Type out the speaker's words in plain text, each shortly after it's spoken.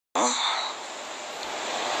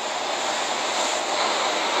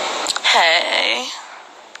Hey.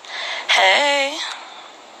 Hey.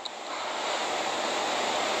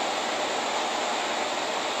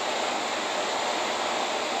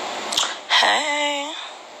 Hey.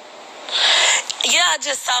 Yeah, I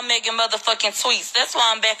just saw Megan motherfucking tweets. That's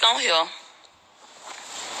why I'm back on here.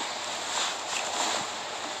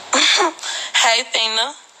 Hey,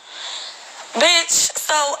 Thina. Bitch,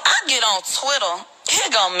 so I get on Twitter.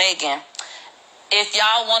 Here go Megan. If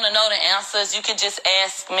y'all want to know the answers, you can just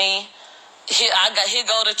ask me. Here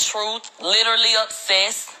go the truth. Literally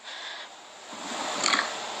obsessed.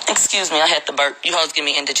 Excuse me, I had to burp. You hoes give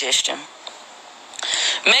me indigestion.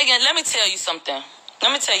 Megan, let me tell you something.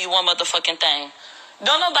 Let me tell you one motherfucking thing.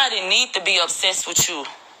 Don't nobody need to be obsessed with you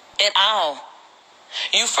at all.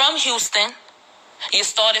 You from Houston. You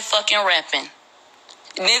started fucking rapping.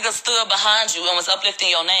 Niggas stood behind you and was uplifting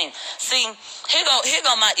your name. See, here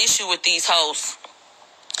go my issue with these hoes.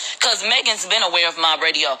 Because Megan's been aware of Mob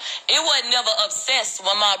Radio. It wasn't never obsessed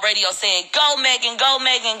when Mob Radio said, go Megan, go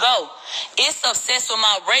Megan, go. It's obsessed when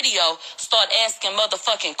Mob Radio start asking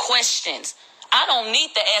motherfucking questions. I don't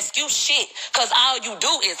need to ask you shit because all you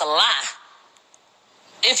do is lie.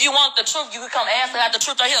 If you want the truth, you can come ask. I got the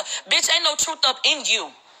truth right here. Bitch, ain't no truth up in you.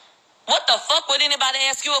 What the fuck would anybody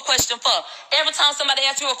ask you a question for? Every time somebody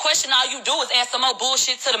asks you a question, all you do is add some more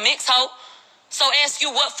bullshit to the mix, hoe. So ask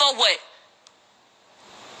you what for what?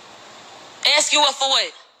 Ask you what for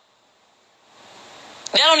what?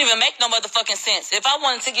 That don't even make no motherfucking sense. If I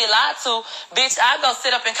wanted to get lied to, bitch, I'd go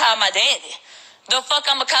sit up and call my daddy. The fuck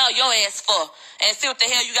I'ma call your ass for? And see what the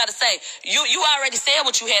hell you gotta say. You already said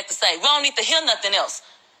what you had to say. We don't need to hear nothing else.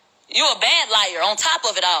 You a bad liar on top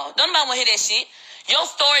of it all. Don't nobody want to hear that shit. Your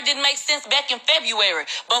story didn't make sense back in February.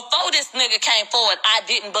 Before this nigga came forward, I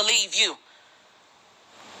didn't believe you.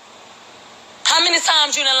 How many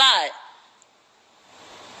times you done lied?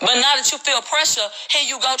 But now that you feel pressure, here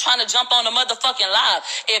you go trying to jump on the motherfucking live.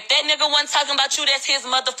 If that nigga wasn't talking about you, that's his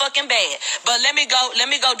motherfucking bad. But let me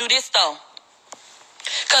go do this though.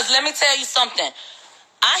 Cause let me tell you something.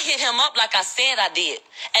 I hit him up like I said I did.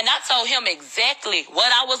 And I told him exactly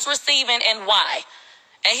what I was receiving and why.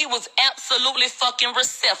 And he was absolutely fucking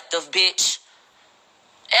receptive, bitch.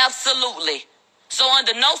 Absolutely. So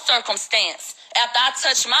under no circumstance, after I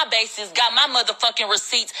touched my bases, got my motherfucking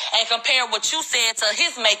receipts, and compared what you said to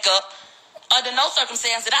his makeup, under no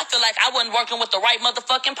circumstance did I feel like I wasn't working with the right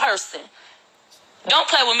motherfucking person. Don't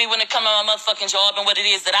play with me when it comes to my motherfucking job and what it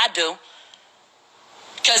is that I do.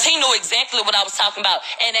 Because he knew exactly what I was talking about.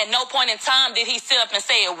 And at no point in time did he sit up and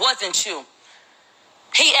say it wasn't you.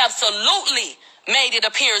 He absolutely made it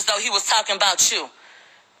appear as though he was talking about you.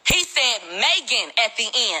 He said Megan at the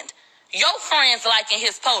end. Your friends liking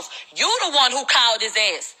his post. You the one who called his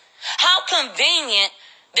ass. How convenient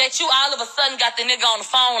that you all of a sudden got the nigga on the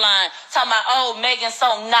phone line talking about, oh, Megan's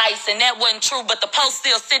so nice, and that wasn't true, but the post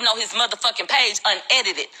still sitting on his motherfucking page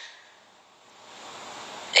unedited.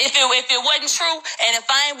 If it wasn't true, and if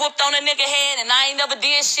I ain't whooped on a nigga head and I ain't never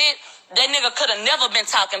did shit, that nigga could have never been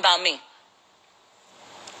talking about me.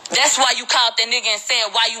 That's why you called that nigga and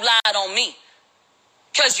said why you lied on me.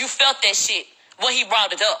 Because you felt that shit when he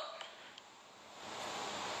brought it up.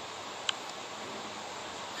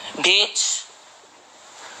 Bitch.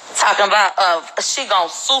 Talking about, she gonna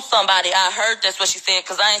sue somebody. I heard that's what she said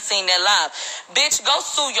because I ain't seen that live. Bitch, go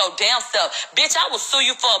sue your damn self. Bitch, I will sue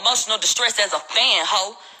you for emotional distress as a fan,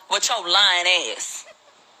 hoe, with your lying ass.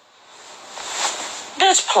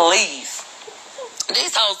 Bitch, please.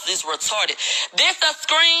 These hoes is retarded. This a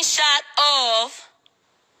screenshot of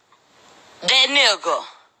that nigga.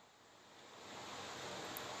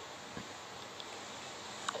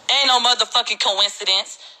 Ain't no motherfucking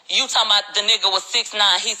coincidence. You talking about the nigga was 6'9",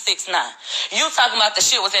 he's 6'9". You talking about the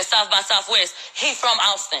shit was at South by Southwest. He from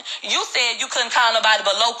Austin. You said you couldn't call nobody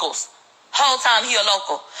but locals. Whole time he a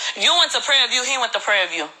local. You went to Prairie View, he went to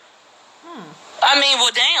Prairie View. I mean,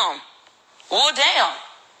 well, damn. Well, damn.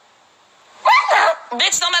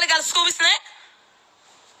 Bitch, somebody got a Scooby snack?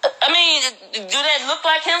 I mean, do that look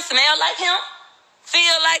like him, smell like him,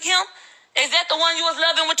 feel like him? Is that the one you was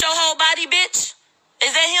loving with your whole body, bitch?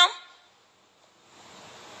 Is that him?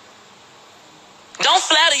 Don't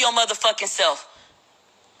flatter your motherfucking self.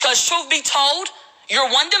 Because truth be told, you're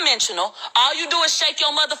one-dimensional. All you do is shake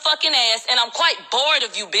your motherfucking ass, and I'm quite bored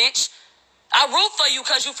of you, bitch. I root for you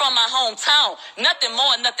because you from my hometown. Nothing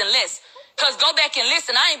more, nothing less. Because go back and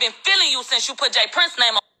listen, I ain't been feeling you since you put Jay Prince's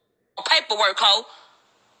name on paperwork, ho.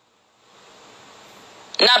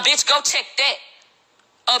 Now, bitch, go check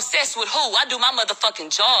that. Obsessed with who? I do my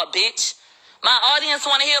motherfucking job, bitch. My audience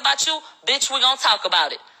want to hear about you? Bitch, we gonna talk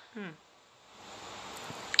about it.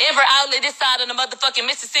 Every outlet this side of the motherfucking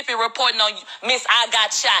Mississippi reporting on you. Miss, I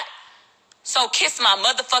got shot. So kiss my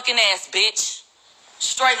motherfucking ass, bitch.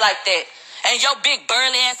 Straight like that. And your big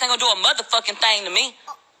burly ass ain't gonna do a motherfucking thing to me.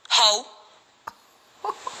 Ho.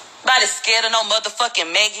 Nobody scared of no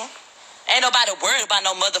motherfucking Megan. Ain't nobody worried about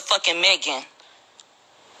no motherfucking Megan.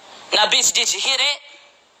 Now, bitch, did you hear that?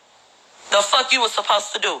 The fuck you was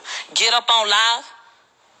supposed to do? Get up on live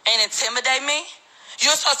and intimidate me?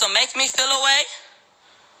 You're supposed to make me feel away?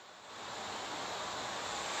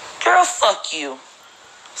 Girl, fuck you.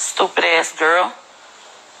 Stupid ass girl.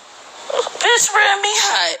 Bitch ran me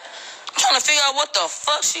hot. I'm trying to figure out what the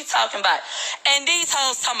fuck she talking about. And these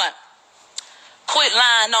hoes talking about, quit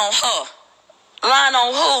lying on her. Lying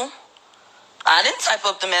on who? I didn't type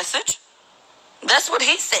up the message. That's what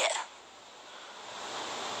he said.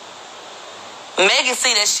 Megan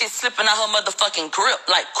see that shit slipping out her motherfucking grip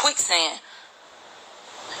like quicksand.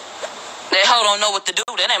 That hoe don't know what to do.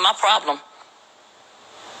 That ain't my problem.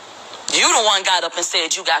 You the one got up and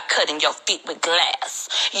said you got cut in your feet with glass.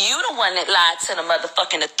 You the one that lied to the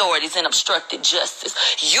motherfucking authorities and obstructed justice.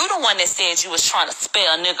 You the one that said you was trying to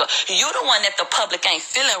spare a nigga. You the one that the public ain't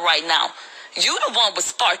feeling right now. You the one with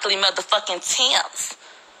sparkly motherfucking Timbs.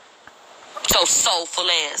 So soulful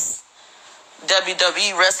ass.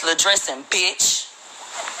 WWE wrestler dressing, bitch.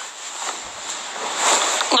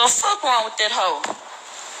 What the fuck wrong with that hoe?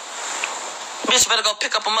 Bitch better go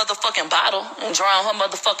pick up a motherfucking bottle and drown her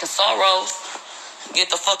motherfucking sorrows. Get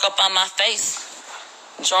the fuck up on my face.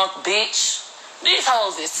 Drunk bitch. These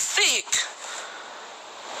hoes is sick.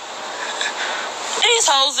 These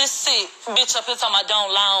hoes is sick. Bitch up here talking about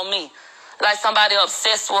don't lie on me. Like somebody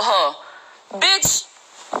obsessed with her. Bitch,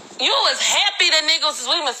 you was happy the niggas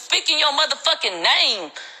was even speaking your motherfucking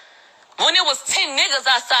name. When it was 10 niggas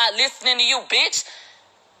outside listening to you, bitch.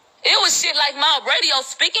 It was shit like my radio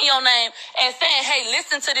speaking your name and saying, hey,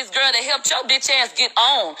 listen to this girl that helped your bitch ass get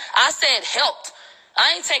on. I said helped.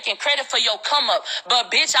 I ain't taking credit for your come up.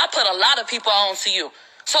 But, bitch, I put a lot of people on to you.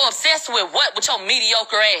 So obsessed with what? With your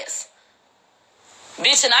mediocre ass.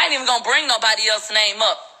 Bitch, and I ain't even gonna bring nobody else's name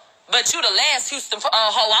up. But you the last Houston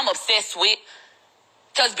hoe I'm obsessed with.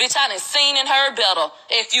 Because, bitch, I done seen and heard better.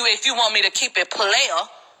 If you want me to keep it player.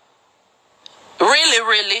 Really,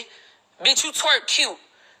 really. Bitch, you twerk cute.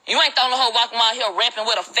 You ain't the only hoe walking around here ramping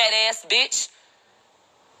with a fat ass bitch.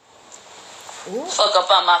 Ooh. Fuck up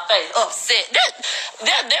on my face. Upset.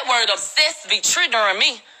 That word obsessed be triggering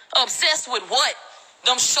me. Obsessed with what?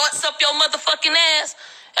 Them shorts up your motherfucking ass?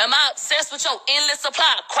 Am I obsessed with your endless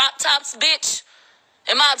supply of crop tops, bitch?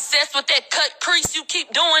 Am I obsessed with that cut crease you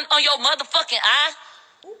keep doing on your motherfucking eye?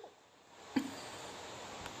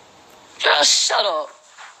 Girl, shut up.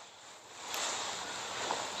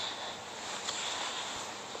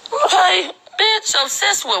 Okay, bitch,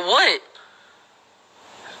 obsessed with what?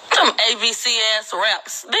 Them ABC ass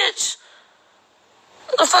raps, bitch.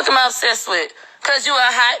 What the fuck am I obsessed with? Cause you a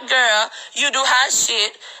hot girl, you do hot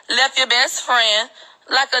shit, left your best friend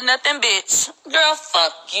like a nothing bitch. Girl,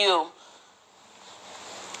 fuck you.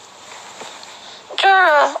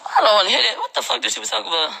 Girl, I don't want to hear that. What the fuck did she was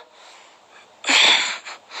talking about?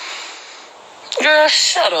 Girl,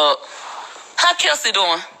 shut up. How Kelsey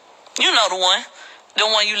doing? You know the one. The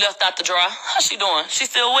one you left out the drawer. How she doing? She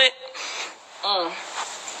still wet?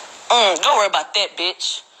 Don't worry about that,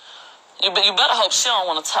 bitch. You better hope she don't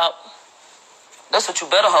want to talk. That's what you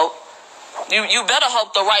better hope. You better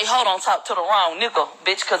hope the right hoe don't talk to the wrong nigga,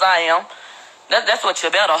 bitch, because I am. That's what you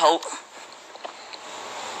better hope.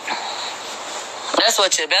 That's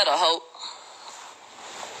what you better hope.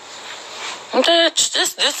 Bitch,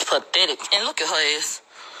 this pathetic. And look at her ass.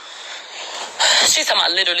 She's talking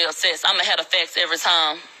about literally obsessed. I'm going to have the facts every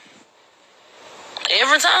time.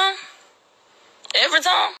 Every time? Every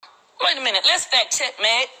time? Wait a minute. Let's fact check,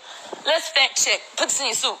 Meg. Let's fact check. Put this in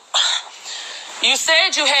your suit. You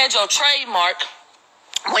said you had your trademark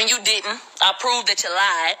when you didn't. I proved that you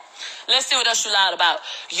lied. Let's see what else you lied about.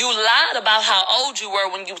 You lied about how old you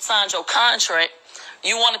were when you signed your contract.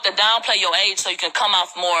 You wanted to downplay your age so you can come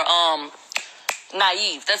off more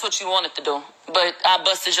naive. That's what you wanted to do. But I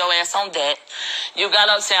busted your ass on that. You got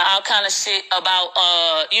up saying all kind of shit about,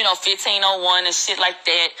 1501 and shit like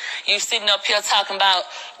that. You sitting up here talking about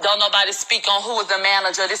don't nobody speak on who was the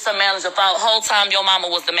manager. This a manager fault. Whole time your mama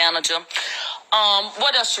was the manager.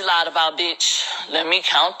 What else you lied about, bitch? Let me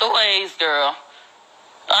count the ways, girl.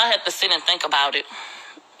 I had to sit and think about it.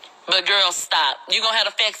 But girl, stop. You gonna have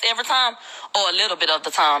the facts every time or a little bit of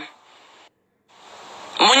the time?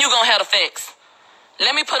 When you gonna have the facts?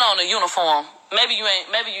 Let me put on a uniform. Maybe you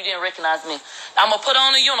didn't recognize me. I'm gonna put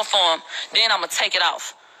on a uniform, then I'm gonna take it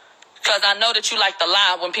off. Cause I know that you like to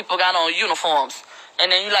lie when people got on uniforms.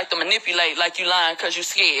 And then you like to manipulate like you lying cause you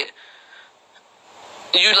scared.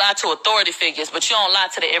 You lie to authority figures, but you don't lie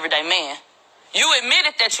to the everyday man. You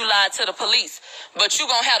admitted that you lied to the police, but you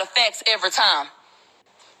gonna have the facts every time.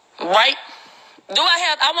 Right?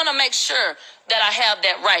 I want to make sure that I have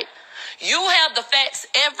that right. You have the facts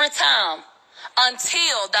every time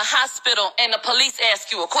until the hospital and the police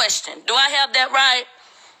ask you a question. Do I have that right?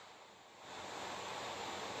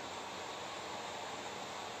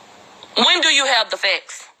 When do you have the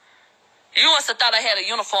facts? You must have thought I had a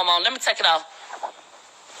uniform on. Let me take it off.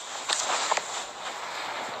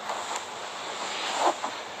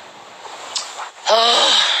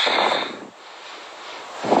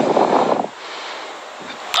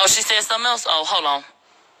 Oh, she said something else? Oh, hold on.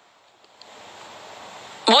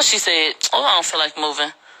 What she said? Oh, I don't feel like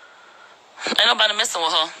moving. Ain't nobody messing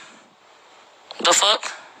with her. The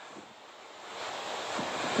fuck?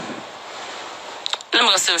 Let me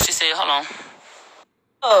go see what she said. Hold on.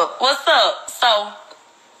 What's up? So,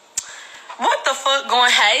 what the fuck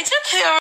going? Hey, Jakira.